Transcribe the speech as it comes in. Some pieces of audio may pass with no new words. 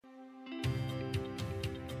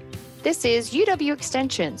This is UW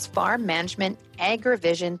Extension's Farm Management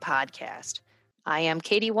AgriVision podcast. I am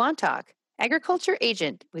Katie Wantock, Agriculture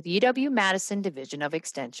Agent with UW-Madison Division of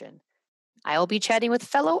Extension. I will be chatting with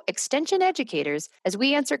fellow Extension educators as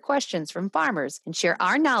we answer questions from farmers and share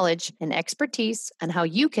our knowledge and expertise on how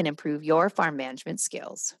you can improve your farm management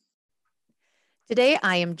skills. Today,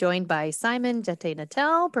 I am joined by Simon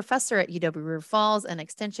Jette-Natel, professor at UW River Falls and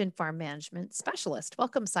Extension Farm Management Specialist.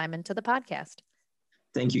 Welcome, Simon, to the podcast.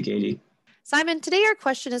 Thank you, Katie. Simon, today our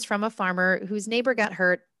question is from a farmer whose neighbor got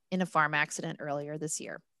hurt in a farm accident earlier this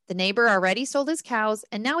year. The neighbor already sold his cows,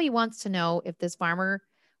 and now he wants to know if this farmer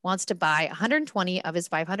wants to buy 120 of his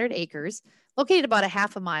 500 acres, located about a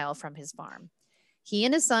half a mile from his farm. He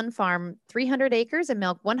and his son farm 300 acres and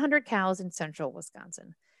milk 100 cows in central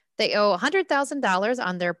Wisconsin. They owe $100,000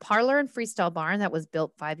 on their parlor and freestyle barn that was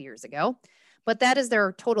built 5 years ago, but that is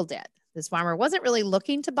their total debt. This farmer wasn't really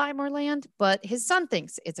looking to buy more land, but his son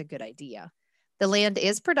thinks it's a good idea. The land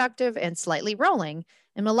is productive and slightly rolling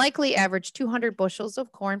and will likely average 200 bushels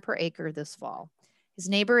of corn per acre this fall. His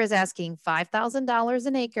neighbor is asking $5,000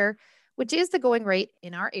 an acre, which is the going rate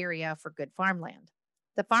in our area for good farmland.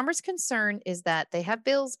 The farmer's concern is that they have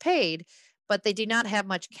bills paid, but they do not have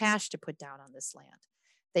much cash to put down on this land.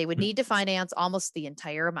 They would need to finance almost the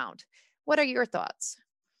entire amount. What are your thoughts?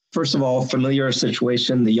 First of all, familiar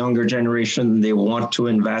situation, the younger generation, they want to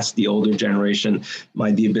invest. The older generation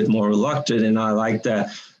might be a bit more reluctant. And I like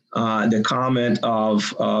the comment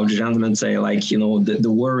of the gentleman say,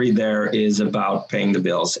 the worry there is about paying the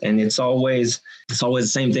bills. And it's always the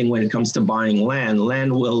same thing when it comes to buying land.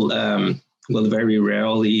 Land will very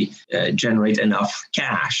rarely generate enough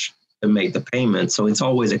cash to make the payment. So it's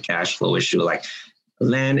always a cash flow issue.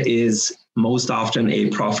 Land is most often a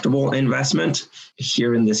profitable investment.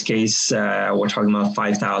 Here in this case, we're talking about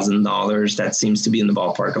 $5,000. That seems to be in the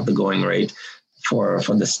ballpark of the going rate for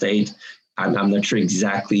the state. I'm not sure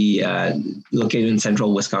exactly located in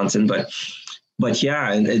central Wisconsin, but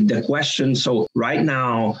yeah, the question, so right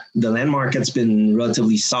now, the land market's been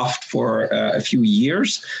relatively soft for a few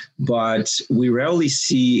years, but we rarely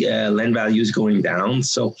see land values going down.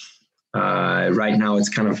 So right now, it's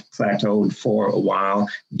kind of plateaued for a while,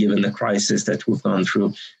 given the crisis that we've gone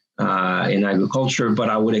through in agriculture. But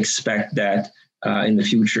I would expect that in the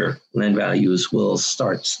future, land values will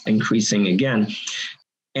start increasing again.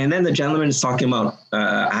 And then the gentleman is talking about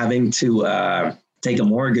having to take a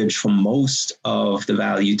mortgage for most of the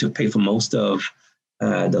value to pay for most of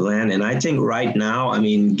the land. And I think right now,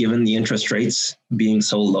 given the interest rates being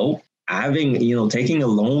so low, taking a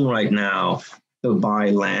loan right now to buy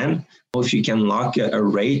land, if you can lock a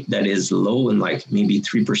rate that is low and maybe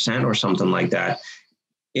 3% or something like that,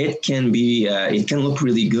 it can look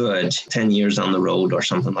really good 10 years on the road or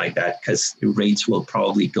something like that, because the rates will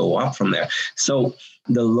probably go up from there. So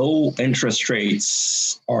the low interest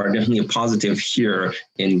rates are definitely a positive here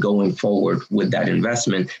in going forward with that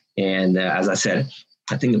investment. And as I said,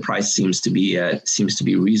 I think the price seems to be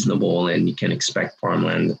reasonable, and you can expect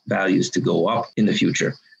farmland values to go up in the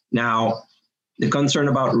future. Now, the concern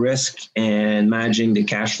about risk and managing the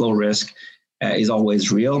cash flow risk is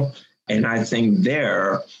always real. And I think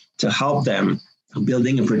there, to help them,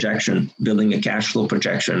 building a cash flow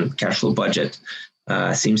projection, cash flow budget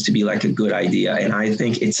seems to be like a good idea. And I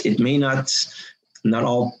think it may not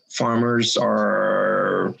all farmers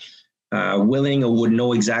are willing or would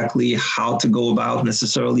know exactly how to go about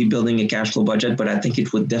necessarily building a cash flow budget, but I think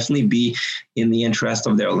it would definitely be in the interest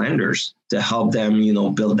of their lenders to help them,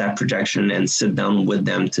 build that projection and sit down with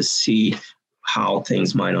them to see how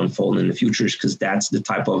things might unfold in the future, because that's the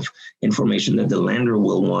type of information that the lender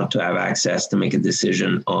will want to have access to make a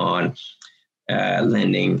decision on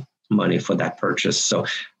lending money for that purchase. So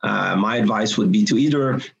my advice would be to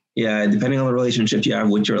either, depending on the relationship you have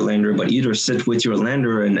with your lender, but either sit with your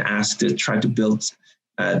lender and ask to try to build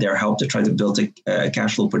their help to try to build a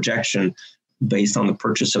cash flow projection based on the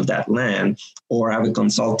purchase of that land, or have a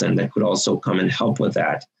consultant that could also come and help with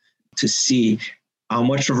that to see how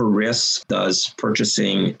much of a risk does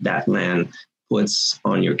purchasing that land puts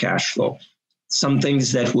on your cash flow. Some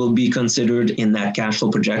things that will be considered in that cash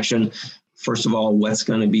flow projection: first of all, what's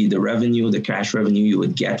going to be the revenue, the cash revenue you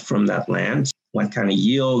would get from that land, what kind of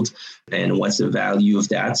yield, and what's the value of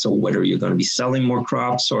that. So whether you're going to be selling more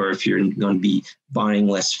crops or if you're going to be buying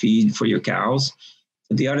less feed for your cows.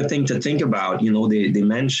 The other thing to think about, they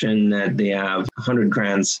mentioned that they have 100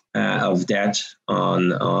 grand of debt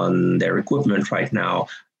on their equipment right now.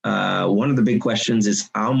 One of the big questions is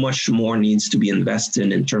how much more needs to be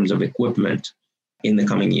invested in terms of equipment in the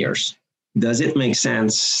coming years. Does it make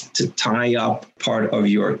sense to tie up part of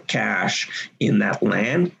your cash in that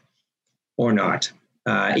land or not?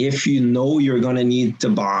 If you know you're going to need to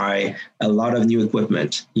buy a lot of new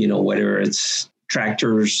equipment, whether it's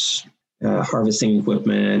tractors, harvesting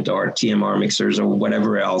equipment, or TMR mixers, or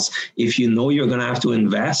whatever else, if you know you're going to have to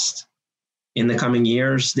invest in the coming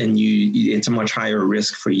years, then it's a much higher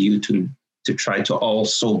risk for you to try to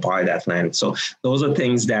also buy that land. So those are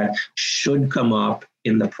things that should come up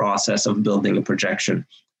in the process of building a projection.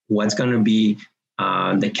 What's going to be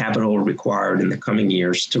the capital required in the coming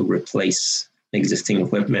years to replace existing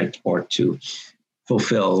equipment or to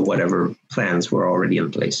fulfill whatever plans were already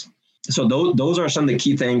in place. So those are some of the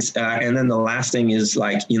key things. And then the last thing is,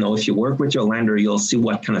 like, if you work with your lender, you'll see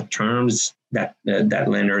what kind of terms that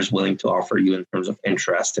lender is willing to offer you in terms of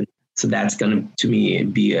interest. And so that's going to me,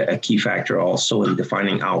 be a key factor also in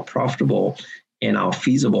defining how profitable and how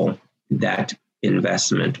feasible that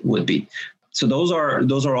investment would be. So those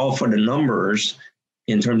are all for the numbers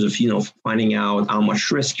in terms of, finding out how much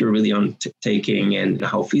risk you're really taking and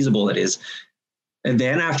how feasible it is. And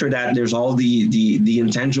then after that, there's all the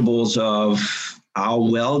intangibles of how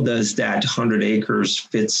well does that 100 acres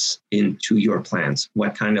fits into your plans?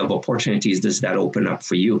 What kind of opportunities does that open up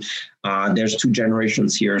for you? There's 2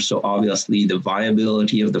 generations here. So obviously the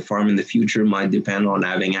viability of the farm in the future might depend on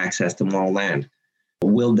having access to more land.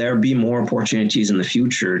 Will there be more opportunities in the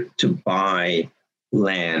future to buy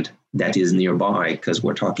land that is nearby? Because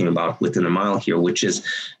we're talking about within a mile here, which is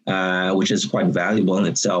quite valuable in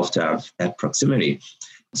itself to have that proximity.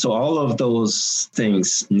 So all of those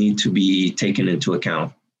things need to be taken into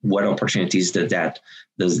account. What opportunities does that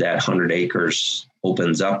 100 acres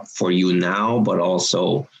opens up for you now, but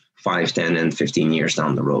also 5, 10, and 15 years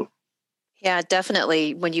down the road? Yeah,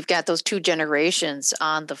 definitely. When you've got those 2 generations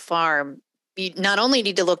on the farm, you not only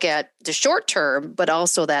need to look at the short term, but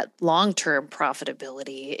also that long-term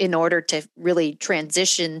profitability in order to really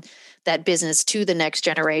transition that business to the next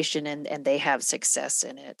generation and they have success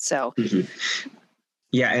in it. So. Mm-hmm.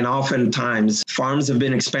 Yeah, and oftentimes farms have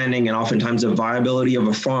been expanding, and oftentimes the viability of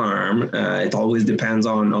a farm, it always depends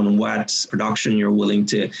on what production you're willing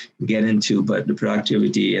to get into, but the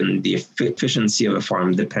productivity and the efficiency of a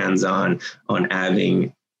farm depends on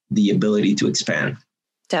having the ability to expand.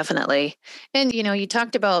 Definitely. And, you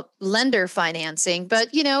talked about lender financing, but,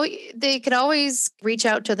 they could always reach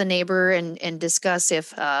out to the neighbor and discuss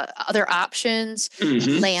if other options,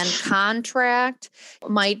 Mm-hmm. land contract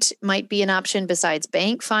might be an option besides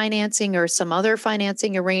bank financing or some other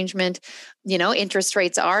financing arrangement. Interest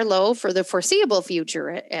rates are low for the foreseeable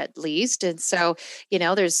future, at least. And so,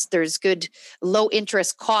 there's good low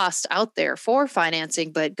interest cost out there for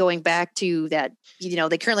financing, but going back to that,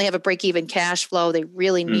 they currently have a break-even cash flow. They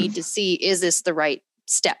really need to see, is this the right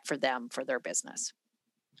step for them, for their business?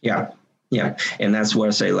 Yeah. Yeah. And that's where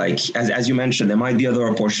I say, like, as you mentioned, there might be other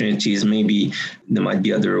opportunities. Maybe there might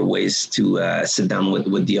be other ways to sit down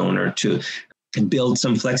with the owner to build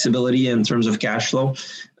some flexibility in terms of cash flow,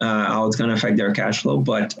 how it's going to affect their cash flow.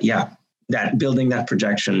 But yeah, that building that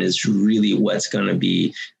projection is really what's going to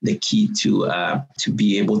be the key to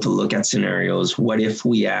be able to look at scenarios. What if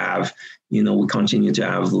we have, we continue to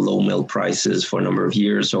have low milk prices for a number of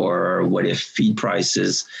years, or what if feed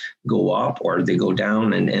prices go up or they go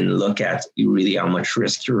down, and look at really how much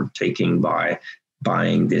risk you're taking by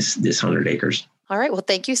buying this 100 acres. All right. Well,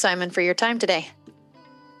 thank you, Simon, for your time today.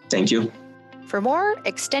 Thank you. For more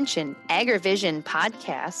Extension AgriVision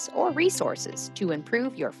podcasts or resources to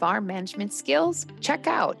improve your farm management skills, check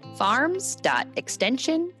out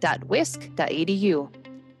farms.extension.wisc.edu.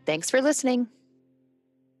 Thanks for listening.